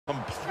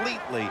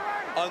Completely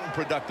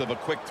unproductive, a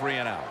quick 3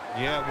 and out.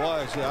 Yeah, it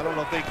was. I don't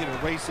know if they can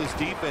erase this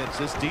defense.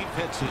 This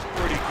defense is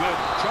pretty good.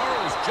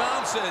 Charles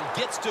Johnson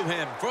gets to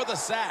him for the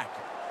sack.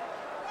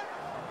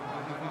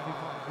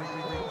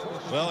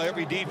 Well,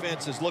 every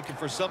defense is looking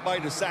for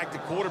somebody to sack the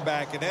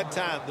quarterback, and that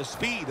time the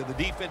speed of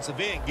the defensive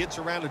end gets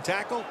around the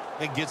tackle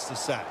and gets the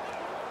sack.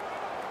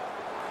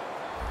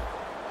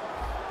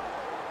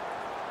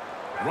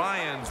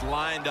 Ryan's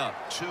lined up,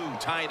 2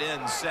 tight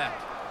ends set.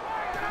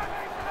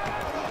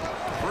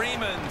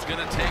 Freeman's going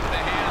to take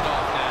the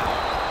handoff now.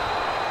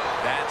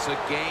 That's a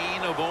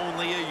gain of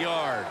only a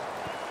yard.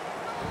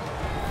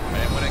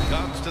 And when it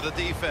comes to the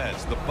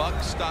defense, the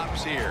buck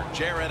stops here.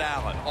 Jared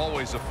Allen,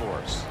 always a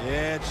force.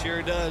 Yeah, it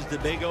sure does. The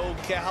big old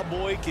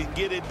cowboy can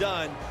get it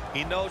done.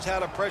 He knows how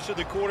to pressure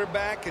the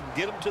quarterback and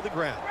get him to the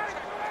ground.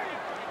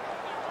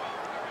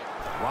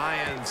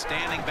 Ryan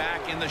standing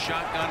back in the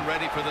shotgun,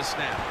 ready for the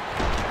snap.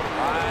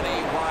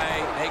 Roddy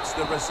White makes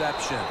the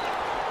reception.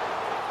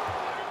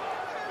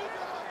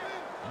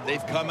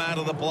 They've come out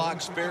of the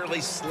blocks fairly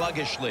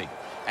sluggishly,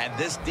 and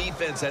this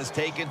defense has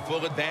taken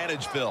full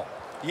advantage, Phil.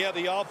 Yeah,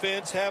 the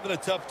offense having a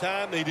tough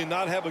time. They did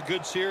not have a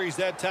good series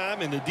that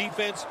time, and the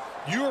defense,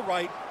 you were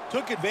right,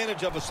 took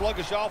advantage of a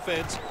sluggish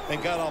offense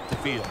and got off the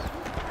field.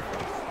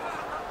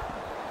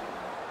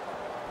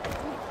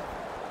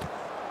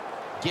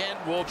 Ginn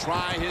will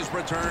try his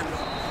return.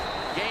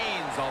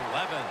 Gains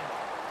 11.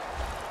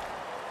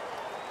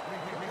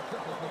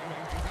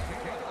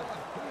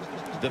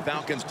 The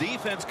Falcons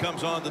defense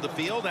comes onto the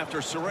field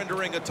after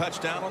surrendering a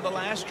touchdown on the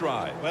last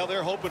drive. Well,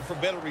 they're hoping for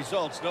better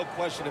results. No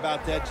question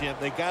about that, Jim.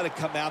 They got to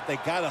come out. They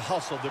got to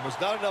hustle. There was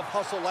not enough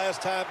hustle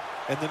last time.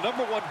 And the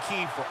 #1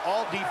 key for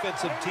all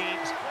defensive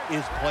teams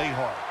is play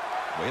hard.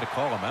 Way to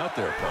call him out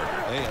there,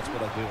 partner. Hey, that's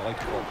what I do. I like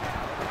to call him.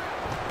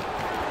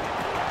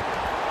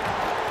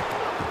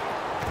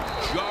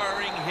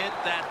 Jarring hit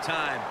that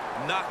time.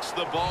 Knocks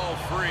the ball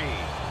free.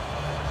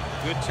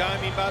 Good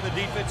timing by the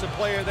defensive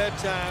player that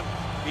time.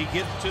 He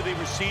gets to the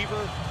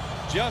receiver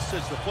just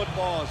as the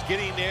football is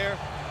getting there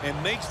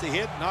and makes the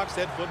hit, knocks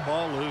that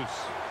football loose.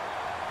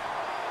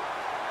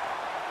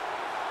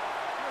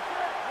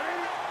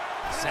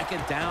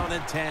 Second down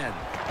and 10.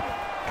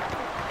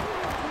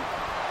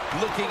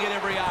 Looking at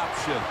every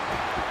option.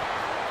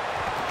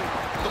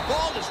 The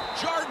ball is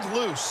jarred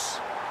loose.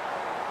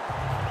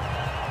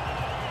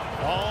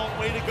 Long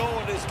way to go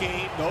in this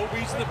game. No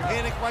reason to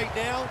panic right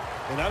now,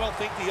 and I don't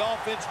think the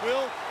offense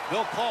will.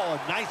 They'll call a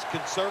nice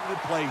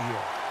conservative play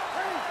here.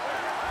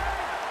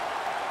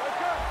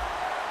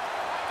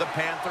 The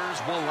Panthers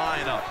will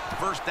line up.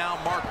 First down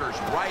markers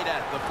right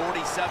at the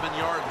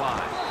 47-yard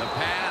line. The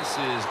pass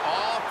is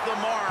off the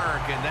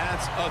mark, and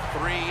that's a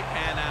 3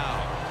 and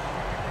out.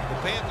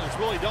 The Panthers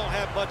really don't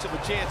have much of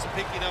a chance of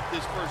picking up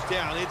this first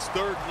down. It's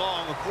 3rd and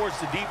long. Of course,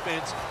 the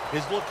defense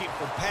is looking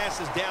for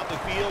passes down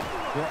the field.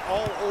 They're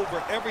all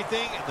over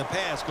everything, and the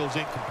pass goes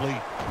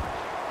incomplete.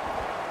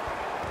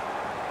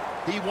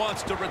 He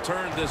wants to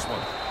return this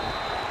one.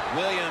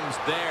 Williams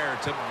there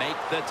to make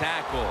the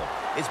tackle.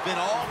 It's been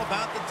all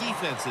about the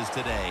defenses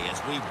today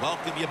as we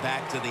welcome you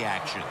back to the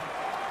action.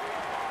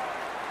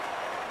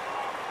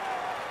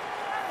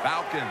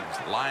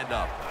 Falcons lined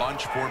up,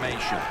 bunch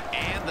formation,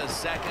 and the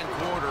second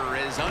quarter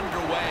is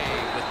underway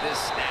with this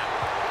snap.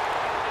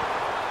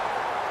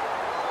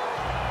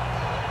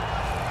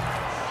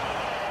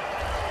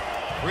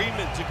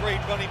 Freeman's a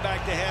great running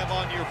back to have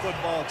on your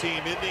football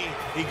team, isn't he?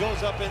 He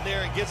goes up in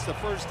there and gets the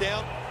first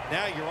down.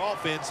 Now your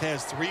offense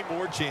has 3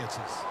 more chances.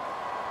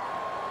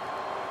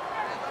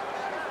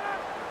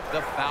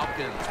 The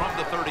Falcons from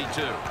the 32.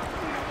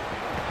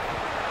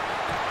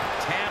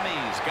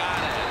 Tammy's got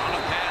it on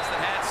a pass that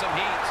had some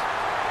heat.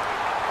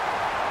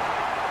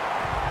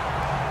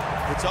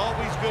 It's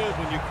always good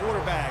when your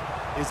quarterback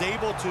is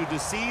able to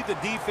deceive the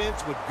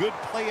defense with good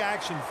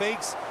play-action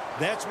fakes.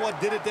 That's what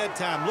did it that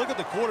time. Look at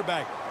the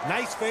quarterback.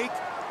 Nice fake.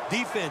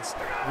 Defense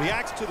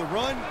reacts to the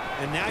run,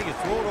 and now you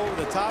throw it over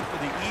the top for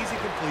the easy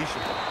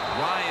completion.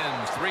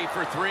 Ryan's 3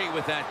 for 3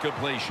 with that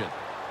completion.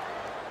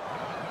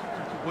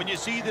 When you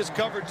see this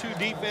cover 2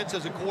 defense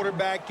as a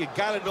quarterback, you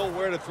got to know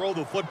where to throw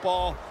the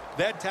football.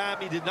 That time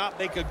he did not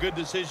make a good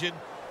decision.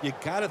 You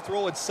got to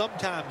throw it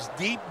sometimes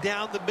deep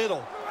down the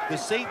middle. The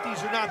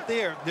safeties are not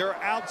there. They're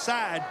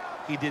outside.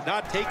 He did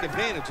not take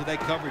advantage of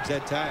that coverage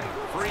that time.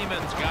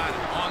 Freeman's got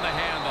it on the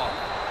handoff.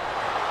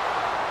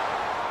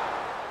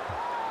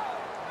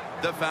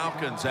 The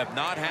Falcons have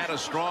not had a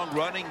strong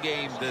running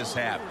game this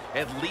half,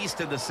 at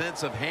least in the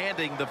sense of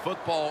handing the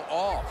football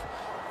off.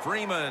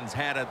 Freeman's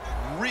had a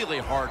really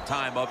hard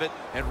time of it,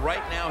 and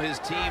right now his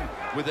team,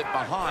 with it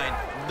behind,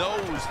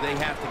 knows they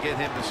have to get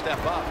him to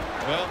step up.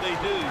 Well, they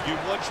do. You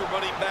want your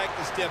running back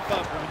to step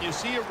up. And when you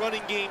see a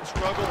running game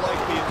struggle like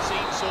we have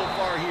seen so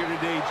far here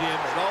today, Jim,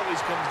 it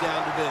always comes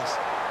down to this.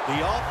 The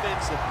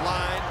offensive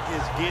line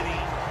is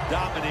getting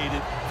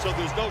dominated, so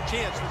there's no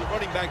chance for the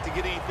running back to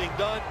get anything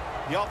done.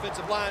 The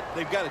offensive line,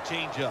 they've got to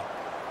change up.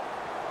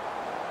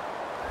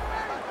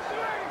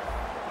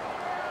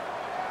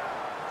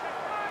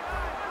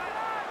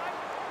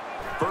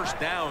 First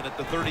down at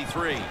the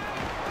 33.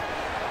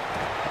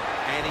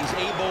 he's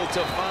able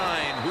to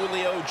find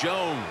Julio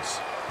Jones.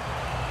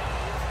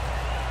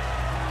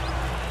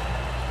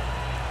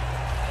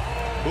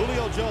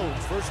 Julio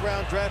Jones,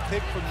 first-round draft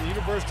pick from the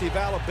University of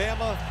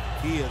Alabama.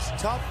 He is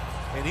tough,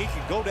 and he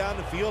can go down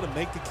the field and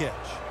make the catch.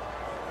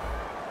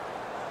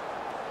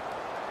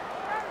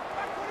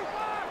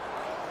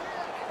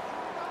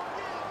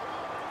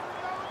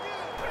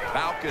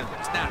 Falcons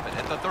snap it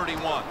at the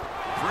 31.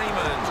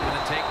 Freeman's going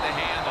to take the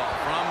handoff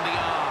from the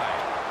eye.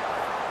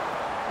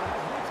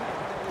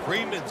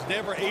 Freeman's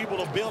never able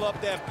to build up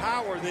that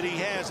power that he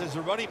has as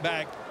a running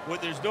back. When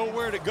there's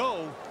nowhere to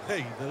go,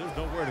 hey, there's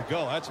nowhere to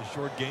go. That's a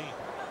short game.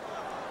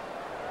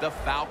 The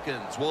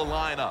Falcons will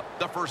line up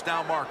the first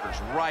down markers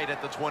right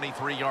at the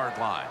 23-yard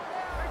line.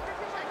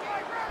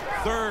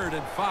 3rd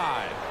and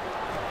 5.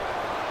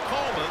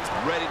 Coleman's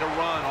ready to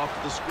run off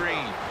the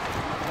screen.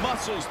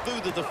 Muscles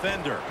through the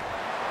defender.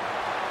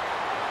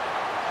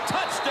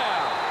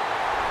 Touchdown!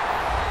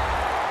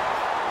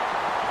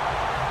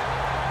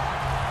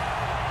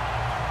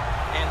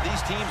 And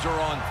these teams are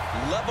on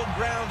level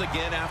ground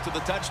again after the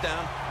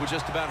touchdown with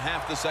just about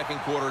half the second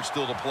quarter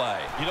still to play.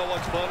 You know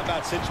what's fun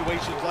about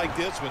situations like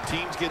this when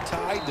teams get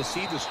tied, to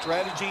see the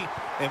strategy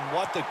and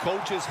what the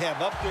coaches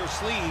have up their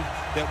sleeve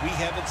that we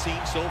haven't seen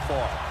so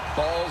far.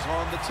 Ball's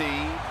on the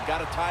tee.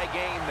 Got a tie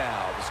game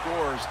now. The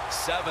score's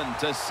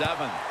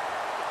 7-7.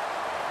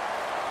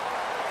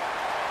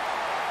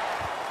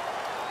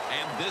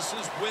 And this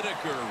is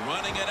Whitaker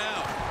running it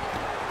out.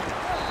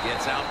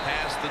 Gets out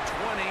past the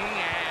 20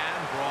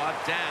 and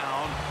brought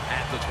down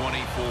at the 24.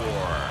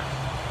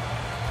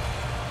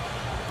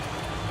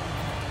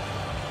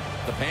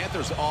 The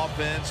Panthers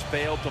offense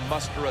failed to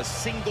muster a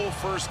single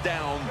first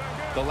down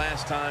the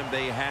last time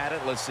they had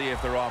it. Let's see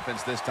if their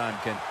offense this time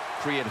can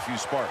create a few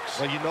sparks.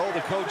 Well, you know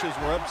the coaches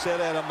were upset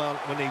at them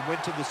when they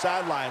went to the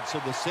sideline, so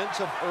the sense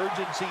of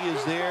urgency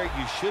is there.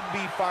 You should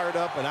be fired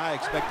up, and I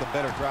expect a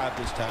better drive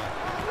this time.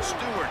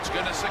 Stewart's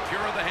going to secure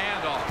the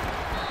handoff.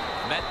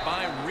 Met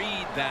by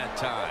Reed that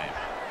time.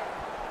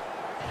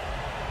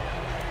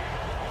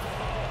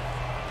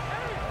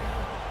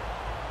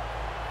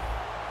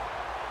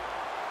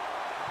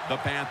 The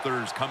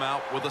Panthers come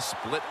out with a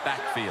split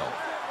backfield.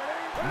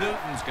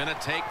 Newton's going to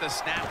take the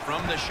snap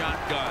from the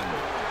shotgun.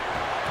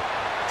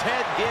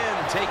 Ted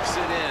Ginn takes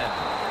it in.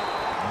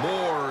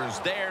 Moore's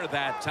there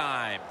that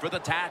time for the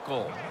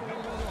tackle.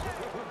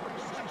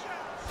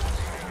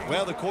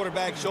 Well, the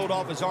quarterback showed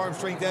off his arm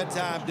strength that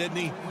time, didn't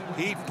he?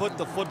 He put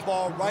the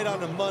football right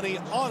on the money,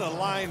 on a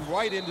line,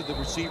 right into the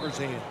receiver's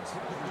hands.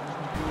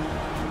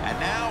 And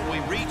now we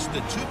reach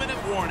the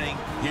 2-minute warning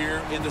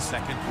here in the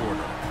second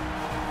quarter.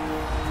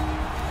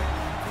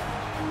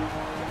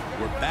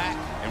 We're back,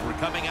 and we're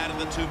coming out of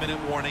the 2-minute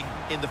warning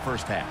in the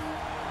first half.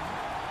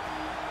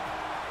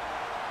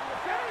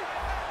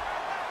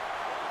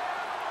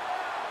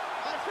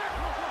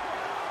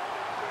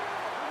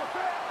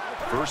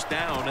 First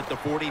down at the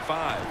 45.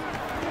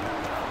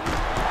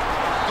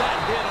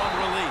 Got hit on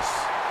release.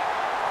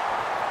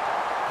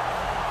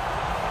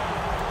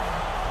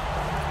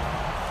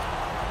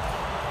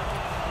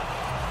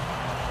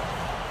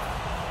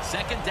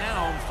 Second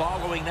down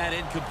following that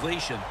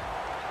incompletion.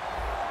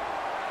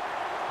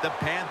 The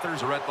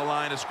Panthers are at the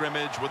line of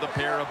scrimmage with a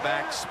pair of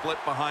backs split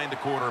behind the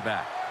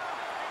quarterback.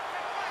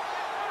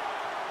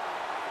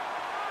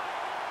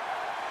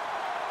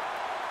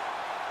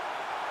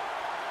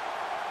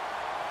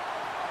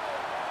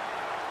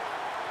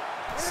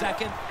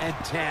 Second and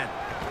 10.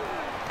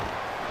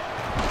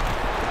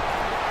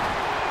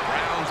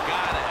 Brown's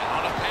got it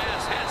on a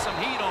pass, has some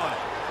heat on it.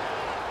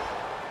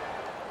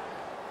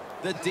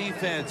 The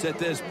defense at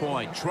this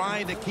point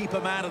trying to keep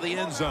him out of the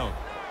end zone.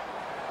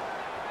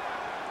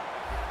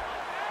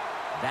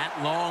 That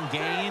long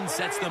gain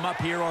sets them up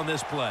here on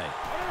this play.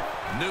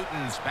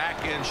 Newton's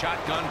back in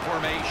shotgun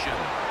formation,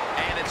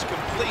 and it's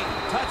complete.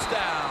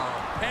 Touchdown,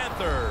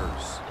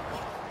 Panthers.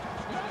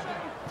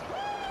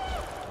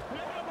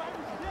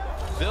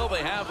 Phil,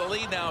 they have the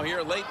lead now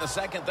here late in the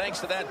second thanks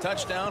to that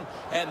touchdown,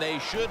 and they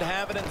should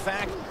have it, in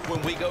fact,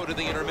 when we go to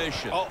the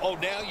intermission. Oh,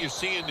 now you're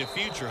seeing the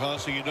future, huh?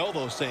 So you know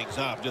those things.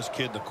 No, I'm just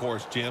kidding, of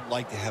course, Jim.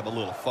 Like to have a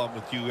little fun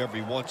with you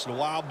every once in a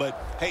while.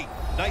 But, hey,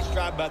 nice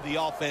drive by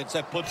the offense.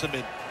 That puts them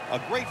in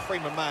a great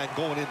frame of mind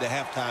going into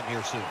halftime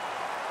here soon.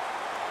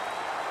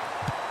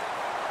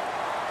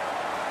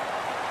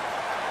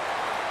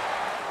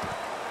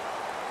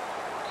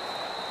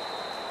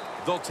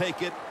 They'll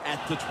take it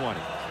at the 20.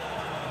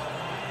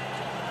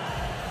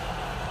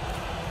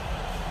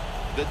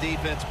 The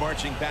defense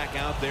marching back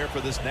out there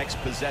for this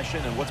next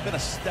possession, and what's been a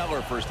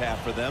stellar first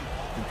half for them,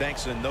 and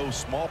thanks in no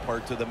small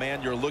part to the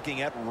man you're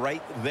looking at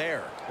right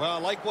there. Well, I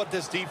like what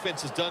this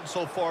defense has done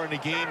so far in the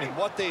game and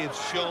what they have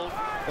shown.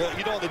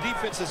 You know, on the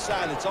defensive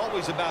side, it's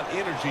always about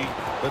energy,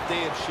 but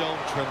they have shown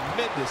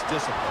tremendous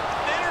discipline.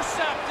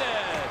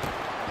 Intercepted!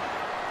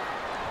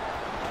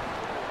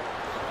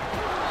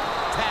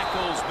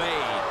 Tackles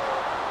made.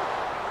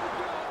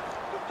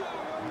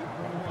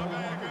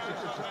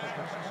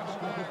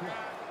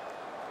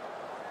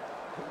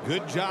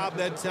 Good job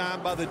that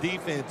time by the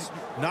defense.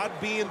 Not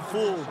being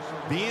fooled,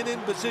 being in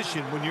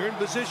position. When you're in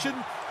position,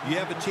 you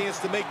have a chance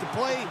to make the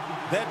play.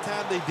 That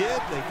time they did.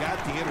 They got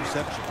the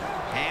interception.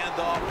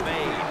 Handoff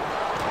made.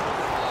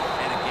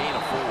 And a gain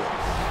of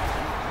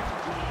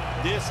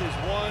 4. This is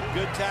one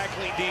good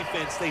tackling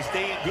defense. They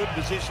stay in good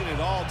position at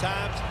all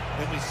times,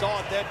 and we saw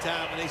it that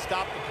time when they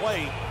stopped the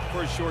play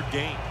for a short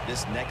gain.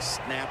 This next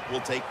snap will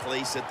take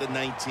place at the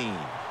 19.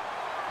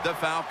 The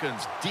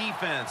Falcons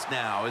defense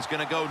now is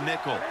going to go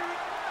nickel.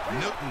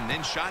 Newton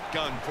in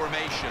shotgun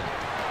formation.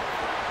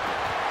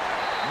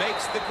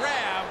 Makes the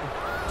grab.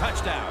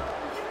 Touchdown.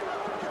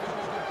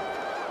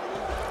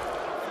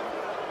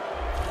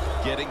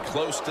 Getting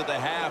close to the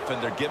half,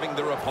 and they're giving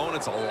their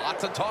opponents a lot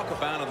to talk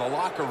about in the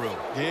locker room.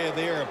 Yeah,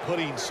 they are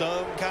putting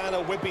some kind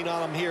of whipping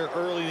on them here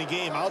early in the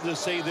game. I'll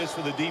just say this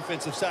for the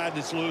defensive side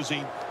that's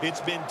losing.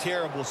 It's been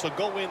terrible. So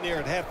go in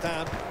there at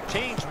halftime,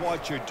 change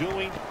what you're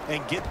doing,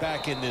 and get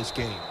back in this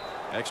game.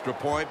 Extra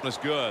point was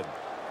good.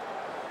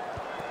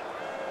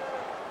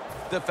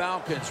 The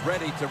Falcons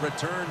ready to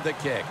return the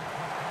kick.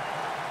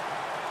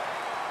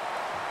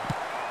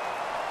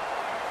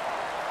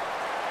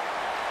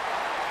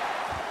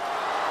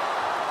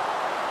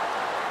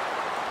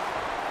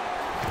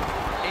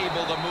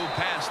 Able to move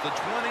past the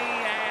 20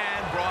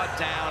 and brought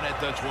down at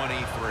the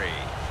 23.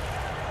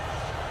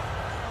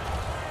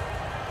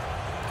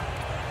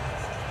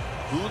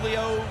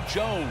 Julio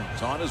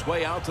Jones on his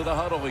way out to the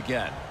huddle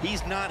again.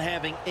 He's not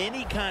having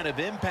any kind of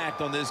impact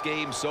on this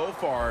game so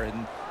far,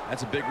 and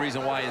that's a big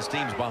reason why his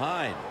team's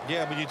behind.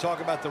 Yeah, when you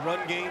talk about the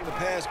run game, the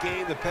pass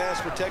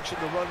protection,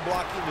 the run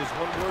blocking, there's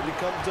one word that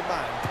comes to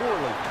mind: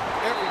 poorly.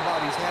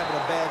 Everybody's having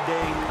a bad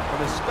day,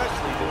 and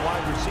especially the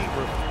wide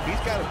receiver. He's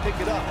got to pick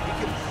it up.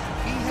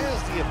 He has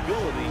the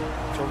ability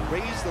to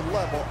raise the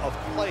level of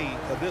play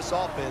of this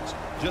offense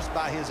just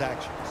by his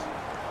actions.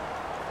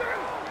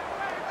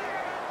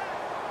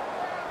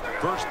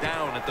 First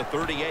down at the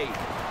 38.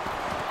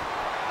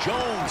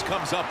 Jones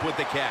comes up with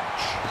the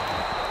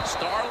catch.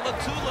 Star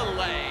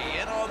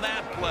Latulele in on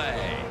that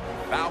play.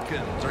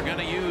 Falcons are going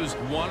to use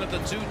one of the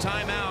 2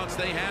 timeouts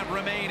they have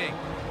remaining.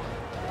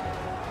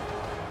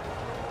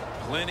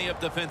 Plenty of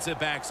defensive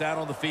backs out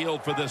on the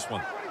field for this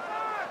one.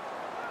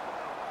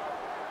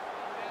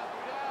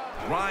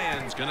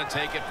 Ryan's going to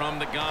take it from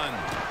the gun.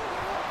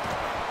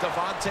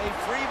 Devontae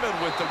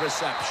Freeman with the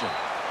reception.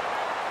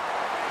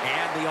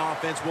 And the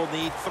offense will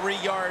need 3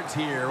 yards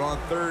here on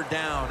 3rd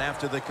down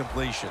after the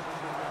completion.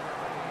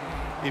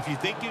 If you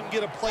think you can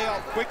get a play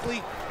out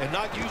quickly and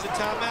not use a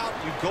timeout,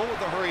 you go with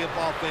the hurry-up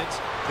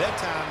offense. That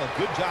time, a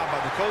good job by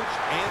the coach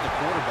and the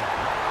quarterback.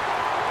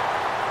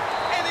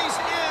 And he's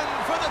in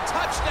for the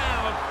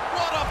touchdown.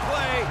 What a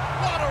play.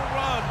 What a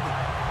run.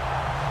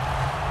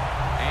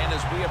 And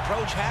as we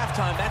approach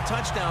halftime, that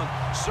touchdown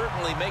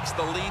certainly makes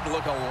the lead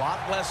look a lot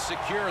less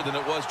secure than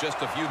it was just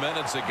a few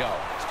minutes ago.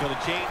 It's going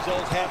to change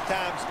those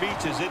halftime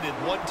speeches, isn't it?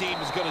 One team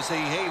is going to say,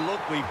 hey,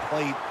 look, we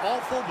played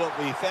awful, but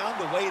we found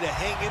a way to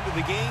hang into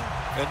the game.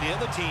 And the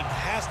other team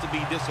has to be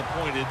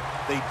disappointed.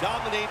 They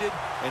dominated,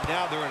 and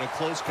now they're in a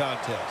close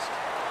contest.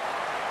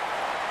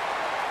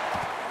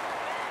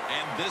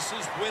 And this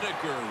is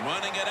Whitaker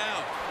running it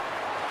out.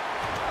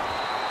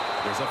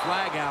 There's a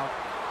flag out.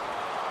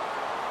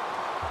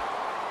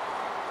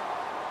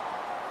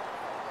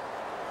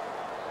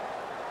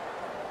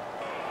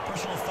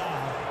 Personal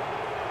foul,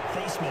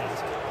 face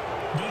mask,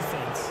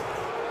 defense.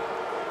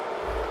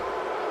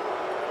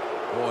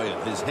 Boy,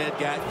 his head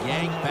got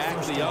yanked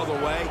back the other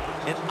way.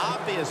 An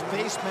obvious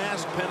face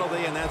mask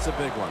penalty, and that's a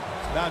big one.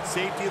 About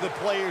safety of the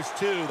players,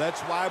 too.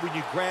 That's why when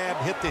you grab,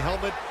 hit the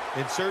helmet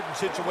in certain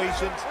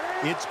situations,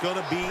 it's going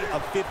to be a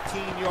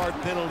 15-yard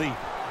penalty.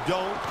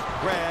 Don't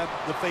grab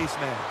the face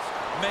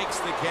mask. Makes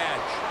the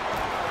catch.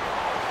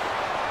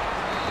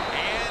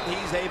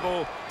 He's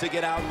able to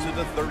get out to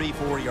the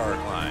 34-yard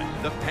line.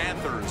 The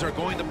Panthers are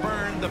going to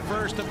burn the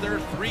first of their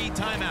 3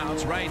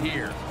 timeouts right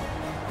here.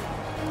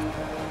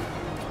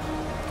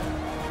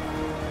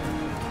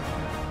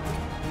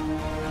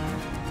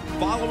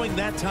 Following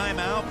that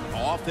timeout,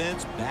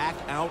 offense back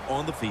out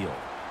on the field.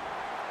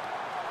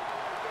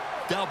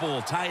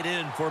 Double tight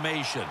end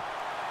formation.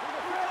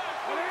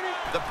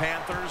 The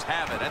Panthers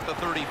have it at the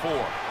 34.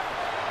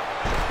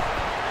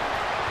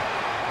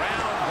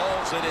 Brown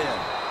hauls it in.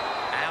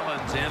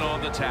 Allen's in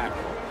on the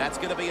tackle. That's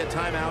going to be a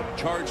timeout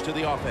charged to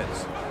the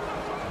offense.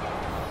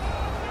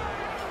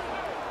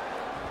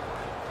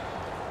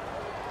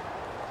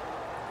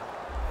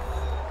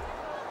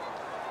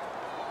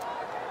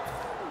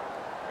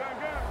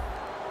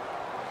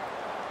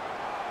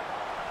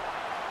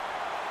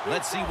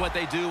 Let's see what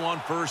they do on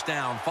first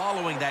down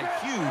following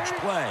that huge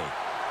play.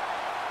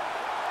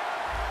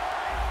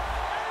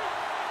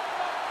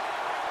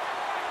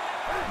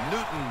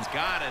 Newton's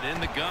got it in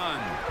the gun.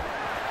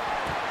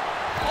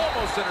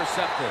 Almost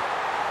intercepted.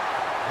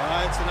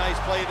 It's a nice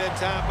play that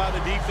time by the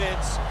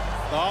defense.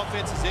 The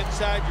offense is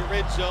inside your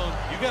red zone.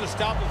 You got to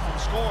stop them from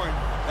scoring.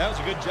 That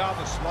was a good job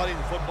of swatting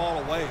the football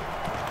away.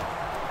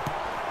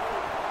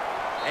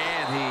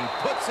 And he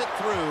puts it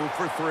through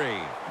for 3.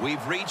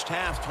 We've reached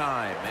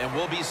halftime, and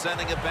we'll be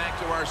sending it back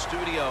to our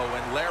studio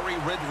and Larry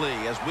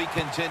Ridley as we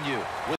continue with